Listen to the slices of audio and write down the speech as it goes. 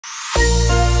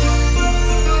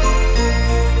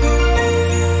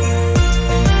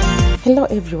Hello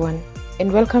everyone,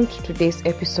 and welcome to today's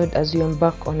episode as we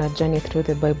embark on our journey through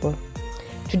the Bible.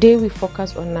 Today we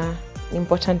focus on an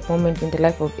important moment in the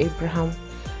life of Abraham,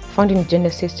 found in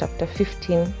Genesis chapter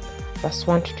 15, verse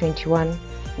 1 to 21,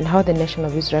 and how the nation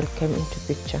of Israel came into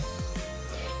picture.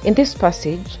 In this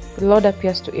passage, the Lord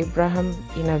appears to Abraham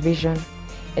in a vision,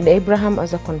 and Abraham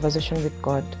has a conversation with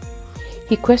God.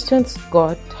 He questions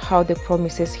God how the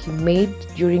promises he made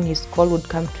during his call would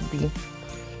come to be.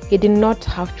 He did not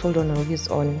have children of his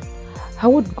own. How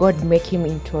would God make him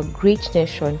into a great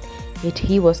nation, yet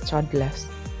he was childless?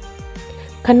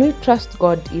 Can we trust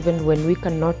God even when we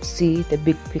cannot see the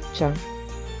big picture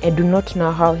and do not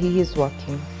know how he is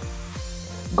working?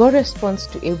 God responds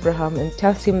to Abraham and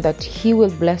tells him that he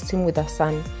will bless him with a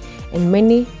son and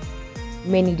many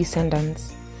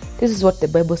descendants. This is what the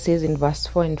Bible says in verse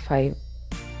 4 and 5.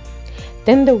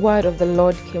 Then the word of the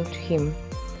Lord came to him.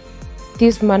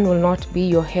 This man will not be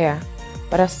your heir,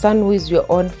 but a son who is your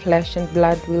own flesh and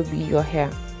blood will be your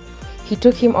heir. He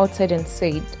took him outside and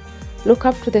said, Look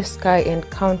up to the sky and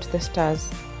count the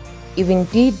stars, if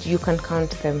indeed you can count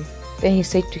them. Then he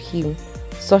said to him,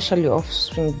 So shall your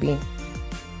offspring be.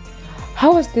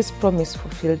 How was this promise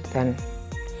fulfilled then?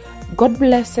 God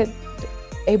blessed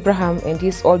Abraham and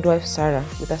his old wife Sarah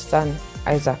with a son,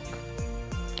 Isaac.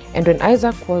 And when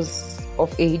Isaac was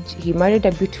of age, he married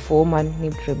a beautiful woman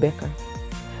named Rebekah.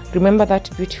 Remember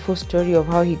that beautiful story of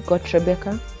how he got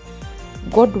Rebekah?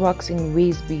 God works in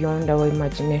ways beyond our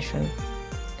imagination.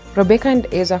 Rebekah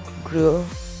and Isaac grew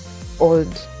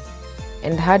old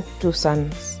and had two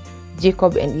sons,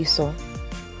 Jacob and Esau.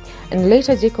 And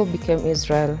later Jacob became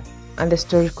Israel, and the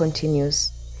story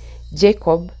continues.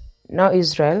 Jacob, now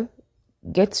Israel,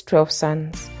 gets 12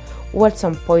 sons, who at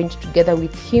some point together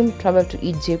with him traveled to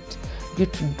Egypt due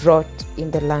to drought in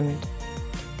the land.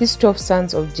 These 12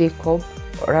 sons of Jacob,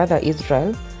 or rather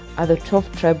Israel, are the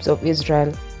 12 tribes of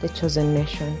Israel, the chosen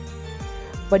nation.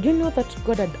 But you know that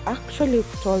God had actually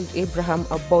told Abraham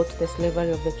about the slavery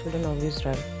of the children of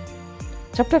Israel.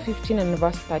 Chapter 15 and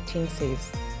verse 13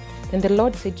 says, Then the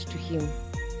Lord said to him,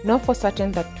 Know for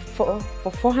certain that for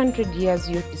 400 years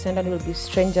your descendants will be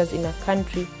strangers in a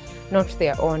country not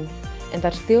their own, and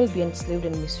that they will be enslaved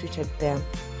and mistreated there.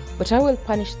 But I will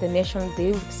punish the nation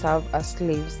they will serve as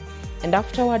slaves, and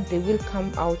afterward they will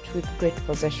come out with great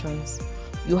possessions.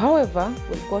 You, however,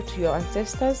 will go to your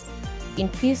ancestors in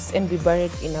peace and be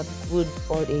buried in a good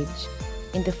old age.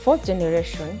 In the fourth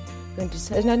generation, your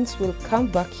descendants will come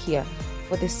back here,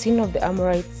 for the sin of the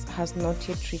Amorites has not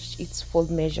yet reached its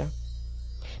full measure.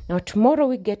 Now tomorrow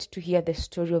we get to hear the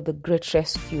story of the great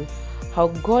rescue, how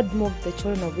God moved the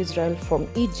children of Israel from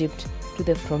Egypt to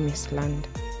the promised land.